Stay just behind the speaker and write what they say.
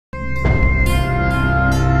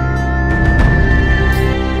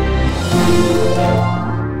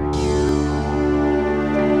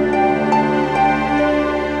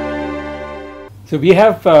So we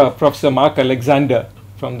have Professor Mark Alexander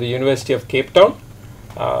from the University of Cape Town.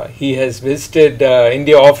 He has visited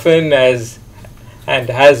India often and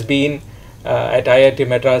has been at IIT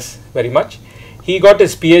Madras very much. He got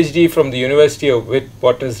his PhD from the University of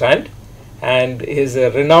Witwatersrand and is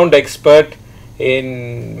a renowned expert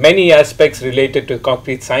in many aspects related to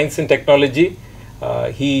concrete science and technology.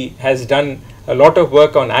 He has done a lot of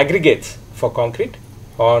work on aggregates for concrete,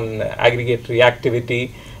 on aggregate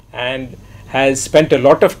reactivity, and has spent a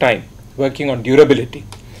lot of time working on durability.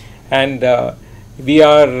 And we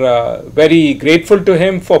are very grateful to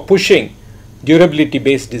him for pushing durability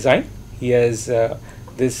based design. He has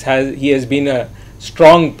been a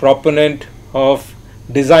strong proponent of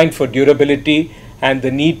design for durability and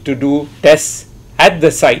the need to do tests at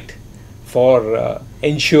the site for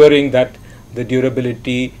ensuring that the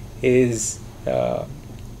durability is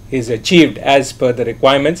achieved as per the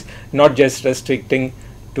requirements, not just restricting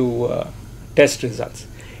to test results.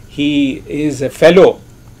 He is a fellow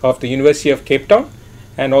of the University of Cape Town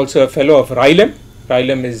and also a fellow of RILEM.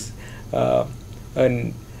 RILEM is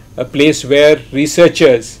a place where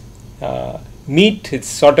researchers meet. It's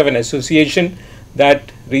sort of an association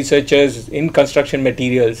that researchers in construction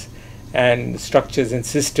materials and structures and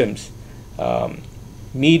systems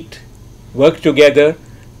meet, work together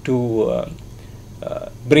to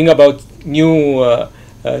bring about new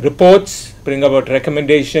reports, bring about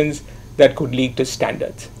recommendations that could lead to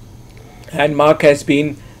standards. And Mark has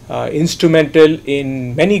been instrumental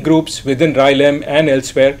in many groups within RILEM and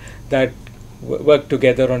elsewhere that work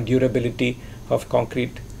together on durability of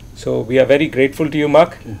concrete. So we are very grateful to you,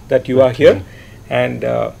 Mark, that you are here. And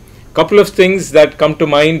a couple of things that come to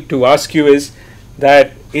mind to ask you is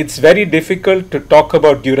that it's very difficult to talk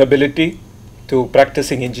about durability to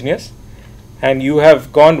practicing engineers. And you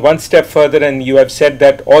have gone one step further and you have said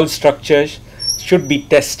that all structures should be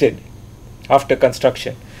tested after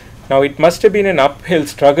construction. Now it must have been an uphill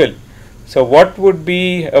struggle. So what would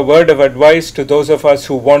be a word of advice to those of us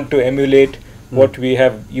who want to emulate what you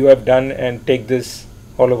have done and take this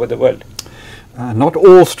all over the world? Not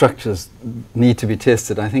all structures need to be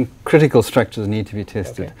tested. I think critical structures need to be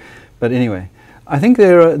tested. Okay. But anyway, I think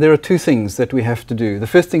there are two things that we have to do. The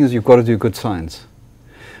first thing is you've got to do good science.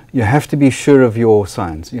 You have to be sure of your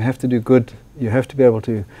science. You have to do good. You have to be able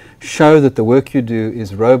to show that the work you do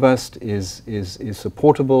is robust, is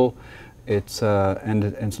supportable, and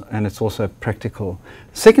it's also practical.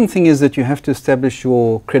 Second thing is that you have to establish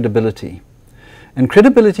your credibility, and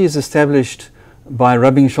credibility is established by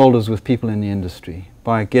rubbing shoulders with people in the industry,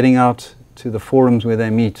 by getting out to the forums where they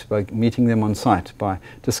meet, by meeting them on site, by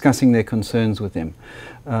discussing their concerns with them,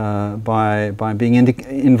 by being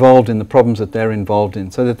involved in the problems that they're involved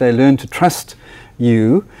in, so that they learn to trust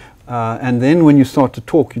you, and then when you start to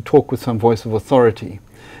talk, you talk with some voice of authority.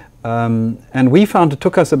 And we found it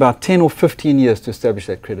took us about 10 or 15 years to establish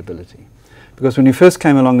that credibility. Because when we first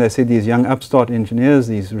came along, they said these young upstart engineers,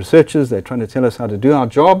 these researchers, they're trying to tell us how to do our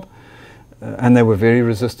job, and they were very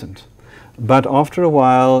resistant. But after a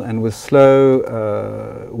while, and with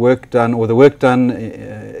slow work done, or the work done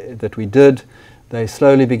that we did, they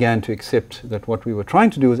slowly began to accept that what we were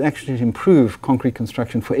trying to do was actually to improve concrete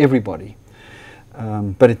construction for everybody.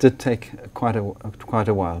 But it did take quite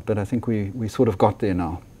a while, but I think we sort of got there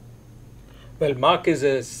now. Well, Mark is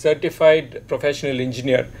a certified professional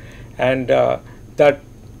engineer, and that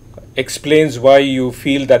explains why you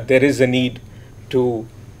feel that there is a need to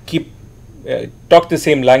talk the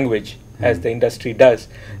same language as the industry does.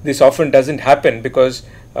 This often doesn't happen because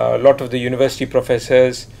a lot of the university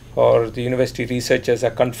professors or the university researchers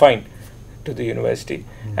are confined to the university,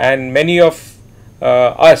 and many of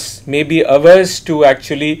us may be averse to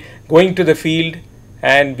actually going to the field,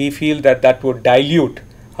 and we feel that that would dilute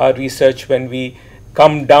our research when we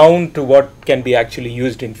come down to what can be actually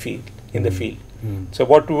used in the field. So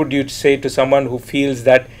what would you say to someone who feels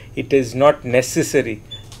that it is not necessary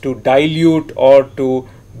to dilute or to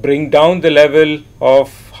bring down the level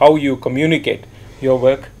of how you communicate your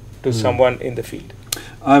work to someone in the field?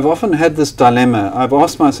 I've often had this dilemma. I've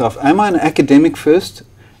asked myself, am I an academic first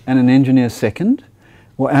and an engineer second?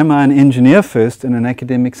 Or am I an engineer first and an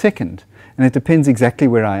academic second? And it depends exactly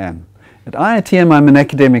where I am. At IITM, I'm an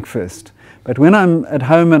academic first. But when I'm at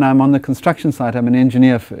home and I'm on the construction site, I'm an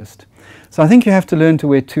engineer first. So I think you have to learn to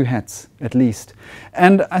wear two hats, at least.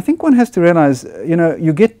 And I think one has to realize,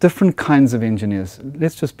 you get different kinds of engineers.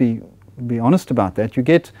 Let's just be honest about that. You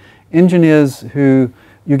get engineers you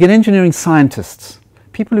get engineering scientists,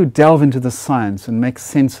 people who delve into the science and make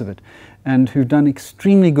sense of it, and who've done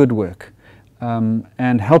extremely good work.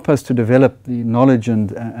 And help us to develop the knowledge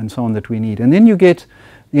and so on that we need. And then you get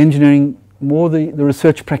the engineering more the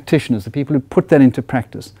research practitioners, the people who put that into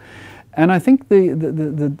practice. And I think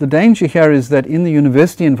the danger here is that in the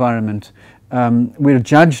university environment, we're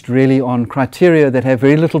judged really on criteria that have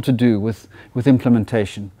very little to do with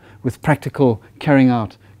implementation, with practical carrying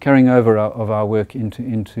over of our work into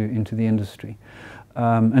the industry.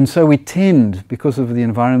 And so we tend, because of the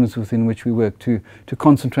environments within which we work, to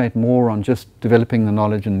concentrate more on just developing the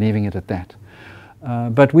knowledge and leaving it at that.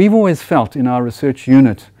 But we've always felt in our research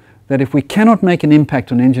unit that if we cannot make an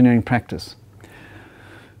impact on engineering practice,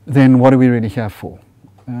 then what are we really here for?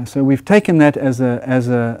 So we've taken that as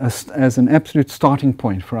an absolute starting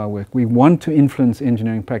point for our work. We want to influence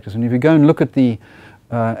engineering practice. And if you go and look at the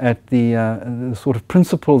sort of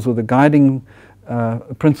principles or the guiding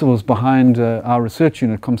principles behind our research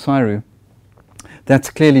unit, ComSciRu, that's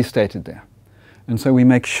clearly stated there. And so we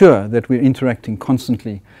make sure that we're interacting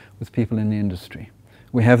constantly with people in the industry.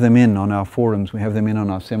 We have them in on our forums, we have them in on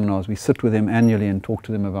our seminars, we sit with them annually and talk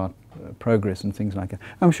to them about progress and things like that.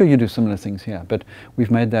 I'm sure you do similar things here, but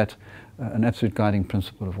we've made that an absolute guiding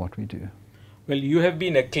principle of what we do. Well, you have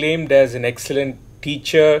been acclaimed as an excellent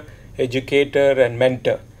teacher, educator and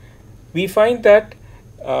mentor. We find that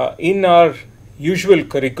in our usual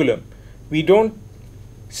curriculum, we don't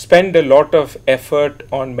spend a lot of effort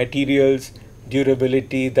on materials,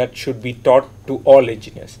 durability that should be taught to all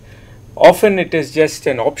engineers. Often it is just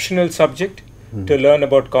an optional subject to learn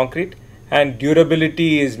about concrete, and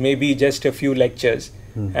durability is maybe just a few lectures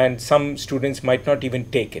and some students might not even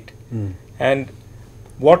take it. And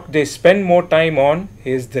what they spend more time on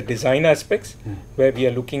is the design aspects, where we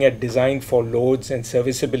are looking at design for loads and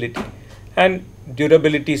serviceability, and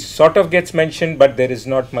durability sort of gets mentioned, but there is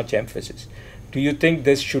not much emphasis. Do you think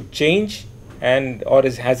this should change, and or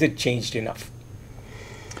has it changed enough?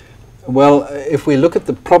 Well, if we look at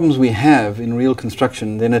the problems we have in real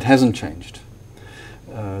construction, then it hasn't changed.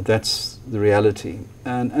 That's the reality.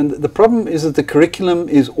 And the problem is that the curriculum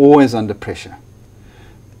is always under pressure.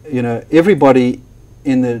 You know, everybody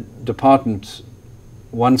in the department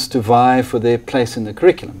wants to vie for their place in the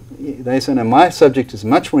curriculum. They say, no, my subject is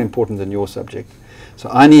much more important than your subject, so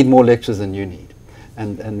I need more lectures than you need.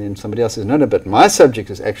 And then somebody else says, no, but my subject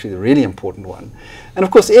is actually the really important one. And of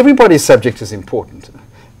course, everybody's subject is important.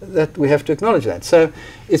 That we have to acknowledge that. So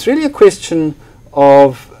it's really a question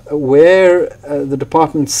of where the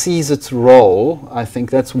department sees its role. I think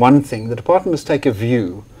that's one thing. The department must take a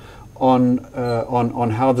view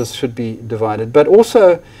on how this should be divided. But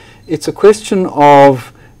also, it's a question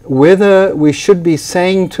of whether we should be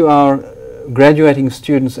saying to our graduating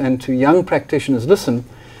students and to young practitioners, listen,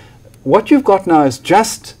 what you've got now is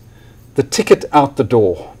just the ticket out the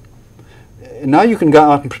door. Now you can go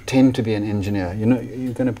out and pretend to be an engineer. You know,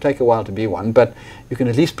 you're going to take a while to be one, but you can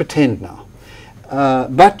at least pretend now.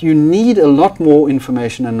 But you need a lot more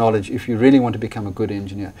information and knowledge if you really want to become a good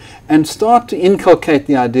engineer. And start to inculcate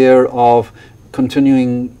the idea of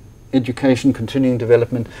continuing education, continuing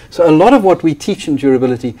development. So a lot of what we teach in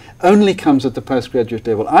durability only comes at the postgraduate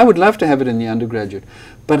level. I would love to have it in the undergraduate,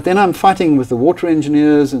 but then I'm fighting with the water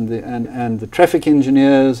engineers and the traffic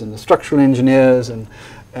engineers and the structural engineers and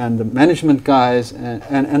the management guys,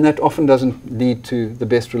 and that often doesn't lead to the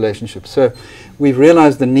best relationships. So we've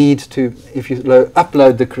realized the need to, if you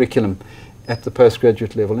upload the curriculum at the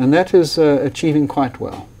postgraduate level, and that is achieving quite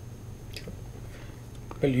well.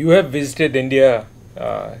 Well, you have visited India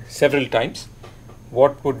several times.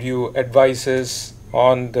 What would you advise us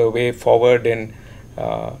on the way forward in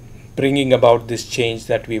bringing about this change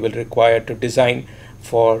that we will require to design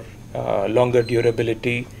for longer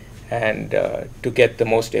durability and to get the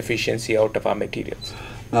most efficiency out of our materials?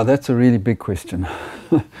 Now that's a really big question.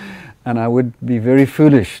 And I would be very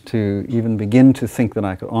foolish to even begin to think that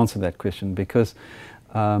I could answer that question, because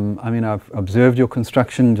I mean, I've observed your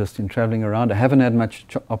construction just in traveling around. I haven't had much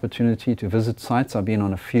opportunity to visit sites. I've been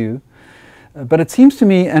on a few. But it seems to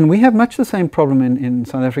me, and we have much the same problem in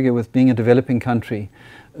South Africa with being a developing country,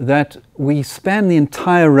 that we span the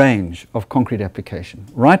entire range of concrete application,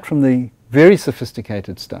 right from the very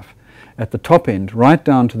sophisticated stuff at the top end, right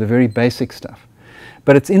down to the very basic stuff.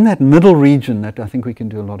 But it's in that middle region that I think we can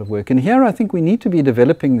do a lot of work. And here I think we need to be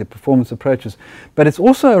developing the performance approaches, but it's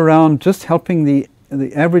also around just helping the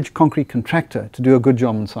average concrete contractor to do a good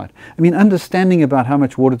job on site. I mean, understanding about how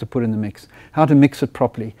much water to put in the mix, how to mix it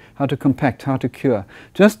properly, how to compact, how to cure,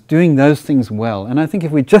 just doing those things well. And I think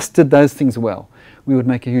if we just did those things well, we would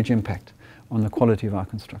make a huge impact on the quality of our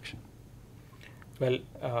construction. Well,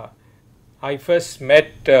 I first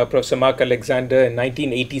met Professor Mark Alexander in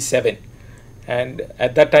 1987, and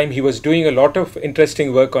at that time he was doing a lot of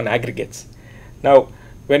interesting work on aggregates. Now,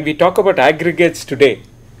 when we talk about aggregates today,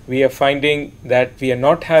 we are finding that we are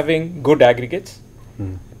not having good aggregates.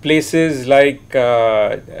 Places like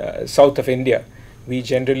south of India, we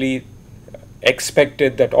generally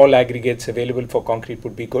expected that all aggregates available for concrete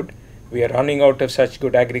would be good. We are running out of such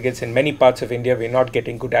good aggregates. In many parts of India, we are not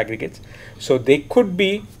getting good aggregates. So they could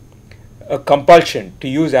be a compulsion to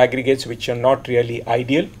use aggregates which are not really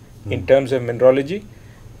ideal in terms of mineralogy.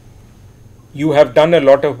 You have done a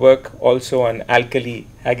lot of work also on alkali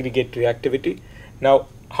aggregate reactivity. Now,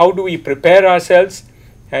 how do we prepare ourselves,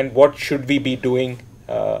 and what should we be doing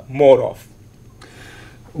more of?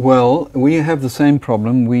 Well, we have the same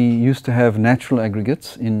problem. We used to have natural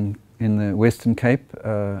aggregates in the Western Cape.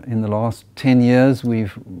 In the last 10 years,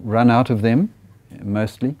 we've run out of them,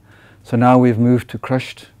 mostly. So now we've moved to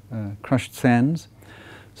crushed sands.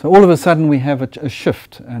 So all of a sudden we have a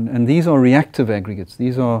shift, and these are reactive aggregates.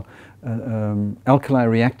 These are alkali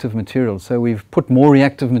reactive materials. So we've put more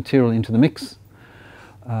reactive material into the mix.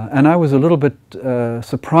 And I was a little bit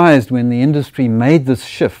surprised when the industry made this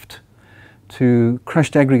shift to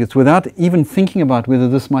crushed aggregates without even thinking about whether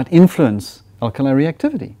this might influence alkali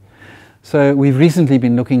reactivity. So we've recently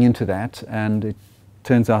been looking into that, and it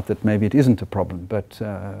turns out that maybe it isn't a problem, but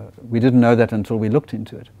we didn't know that until we looked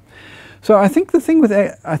into it. So I think the thing with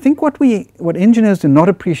what engineers do not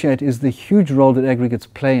appreciate is the huge role that aggregates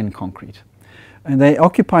play in concrete, and they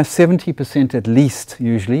occupy 70% at least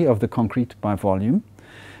usually of the concrete by volume,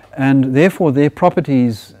 and therefore their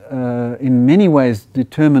properties in many ways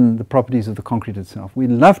determine the properties of the concrete itself. We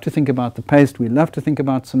love to think about the paste, we love to think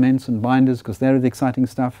about cements and binders because they're the exciting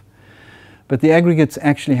stuff, but the aggregates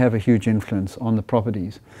actually have a huge influence on the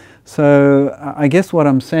properties. So I guess what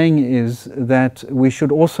I'm saying is that we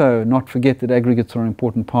should also not forget that aggregates are an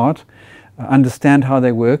important part, understand how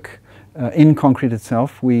they work in concrete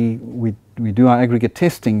itself. We do our aggregate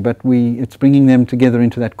testing, but it's bringing them together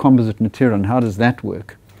into that composite material, and how does that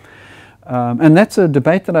work? And that's a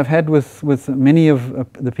debate that I've had with many of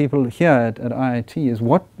the people here at IIT, is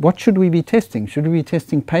what should we be testing? Should we be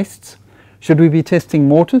testing pastes? Should we be testing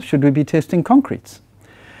mortars? Should we be testing concretes?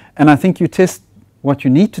 And I think you test what you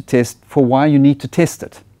need to test for why you need to test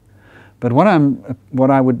it. But what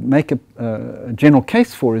I would make a general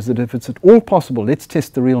case for is that if it's at all possible, let's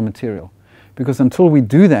test the real material. Because until we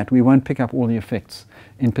do that, we won't pick up all the effects,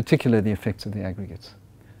 in particular the effects of the aggregates.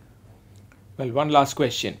 Well, one last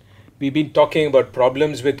question. We've been talking about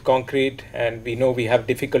problems with concrete, and we know we have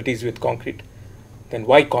difficulties with concrete. Then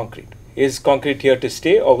why concrete? Is concrete here to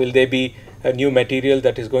stay, or will there be a new material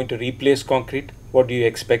that is going to replace concrete? What do you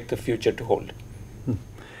expect the future to hold?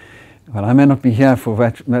 Well, I may not be here for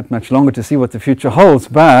that much longer to see what the future holds,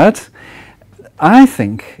 but I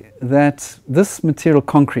think that this material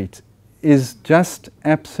concrete is just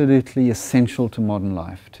absolutely essential to modern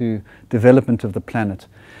life, to development of the planet.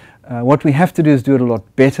 What we have to do is do it a lot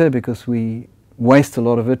better, because we waste a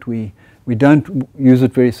lot of it. We don't use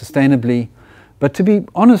it very sustainably. But to be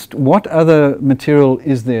honest, what other material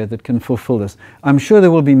is there that can fulfill this? I'm sure there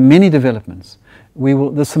will be many developments.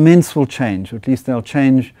 The cements will change, or at least they'll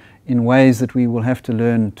change in ways that we will have to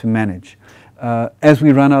learn to manage. As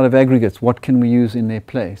we run out of aggregates, what can we use in their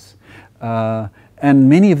place? And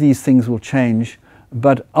many of these things will change,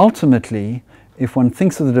 but ultimately, if one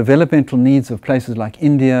thinks of the developmental needs of places like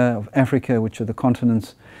India, of Africa, which are the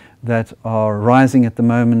continents that are rising at the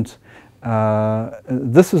moment,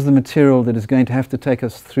 this is the material that is going to have to take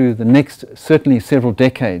us through the next, certainly several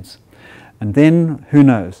decades. And then, who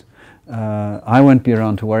knows? I won't be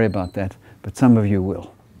around to worry about that, but some of you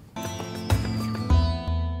will.